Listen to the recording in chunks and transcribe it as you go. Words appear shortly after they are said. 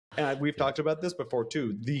And we've talked about this before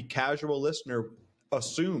too. The casual listener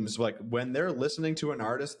assumes, like, when they're listening to an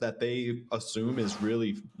artist that they assume is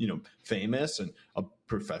really, famous and a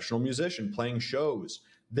professional musician playing shows,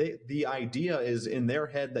 the idea is in their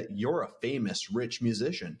head that you're a famous rich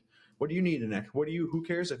musician. What do you need in it? Who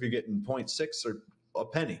cares if you're getting 0.6 or a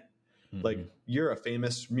penny? Like, you're a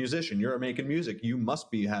famous musician, you're making music, you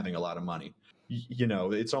must be having a lot of money.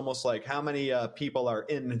 It's almost like how many people are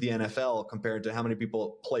in the NFL compared to how many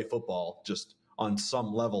people play football just on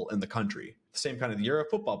some level in the country. Same kind of, you're a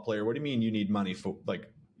football player. What do you mean you need money for,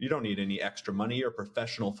 like, you don't need any extra money. You're a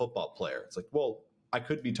professional football player. It's like, well, I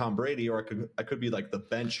could be Tom Brady, or I could be like the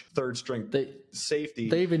bench third string safety.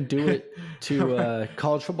 They even do it to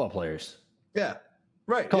college football players. Yeah.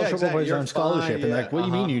 Right. College football exactly. players are on scholarship. Fine, and like, what do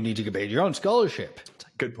you mean you need to get paid? You're on scholarship.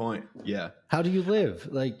 Good point. Yeah. How do you live?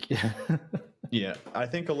 Like, yeah. I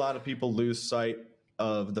think a lot of people lose sight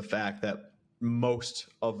of the fact that most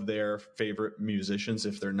of their favorite musicians,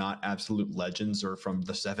 if they're not absolute legends or from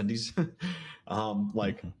the 70s,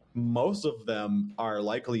 most of them are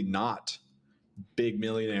likely not big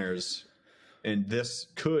millionaires. And this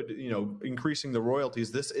could, increasing the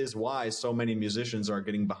royalties. This is why so many musicians are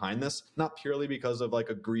getting behind this, not purely because of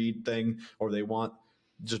like a greed thing or they want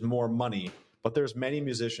just more money, but there's many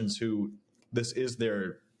musicians who this is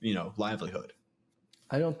their, livelihood.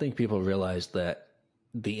 I don't think people realize that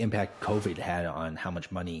the impact COVID had on how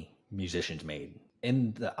much money musicians made.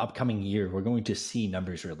 In the upcoming year, we're going to see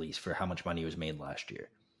numbers released for how much money was made last year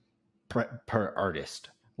per artist.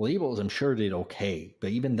 Labels, I'm sure, did okay, but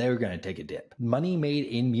even they're going to take a dip. Money made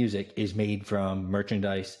in music is made from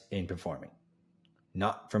merchandise and performing,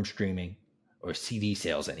 not from streaming or CD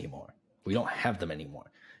sales anymore. We don't have them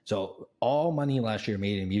anymore. So all money last year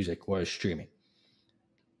made in music was streaming.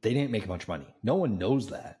 They didn't make much money. No one knows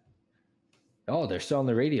that. Oh, they're still on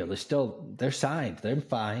the radio. They're signed. They're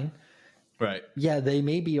fine. Right. Yeah, they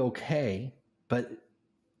may be okay, but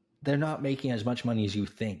they're not making as much money as you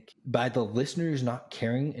think. By the listeners not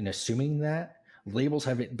caring and assuming that, labels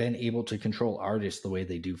haven't been able to control artists the way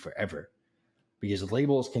they do forever. Because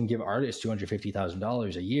labels can give artists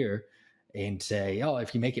 $250,000 a year and say, oh,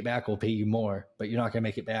 if you make it back, we'll pay you more, but you're not going to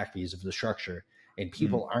make it back because of the structure. And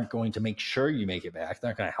people aren't going to make sure you make it back.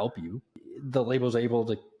 They're not going to help you. The label's able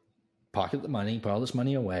to pocket the money, put all this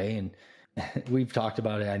money away, and we've talked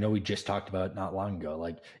about it. I know we just talked about it not long ago.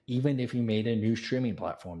 Like, even if you made a new streaming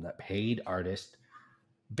platform that paid artists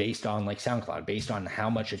based on like SoundCloud, based on how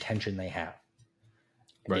much attention they have,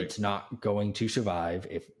 right, it's not going to survive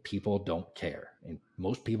if people don't care. And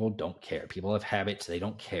most people don't care. People have habits. They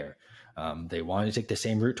don't care. They want to take the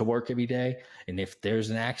same route to work every day. And if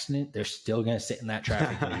there's an accident, they're still going to sit in that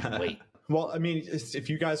traffic and just wait. Well, I mean, if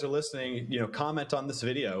you guys are listening, comment on this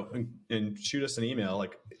video and shoot us an email.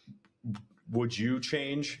 Like, would you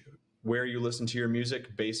change where you listen to your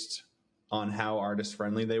music based on how artist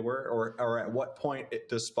friendly they were? Or at what point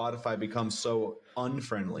does Spotify become so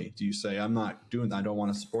unfriendly? Do you say, I'm not doing that, I don't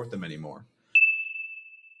want to support them anymore?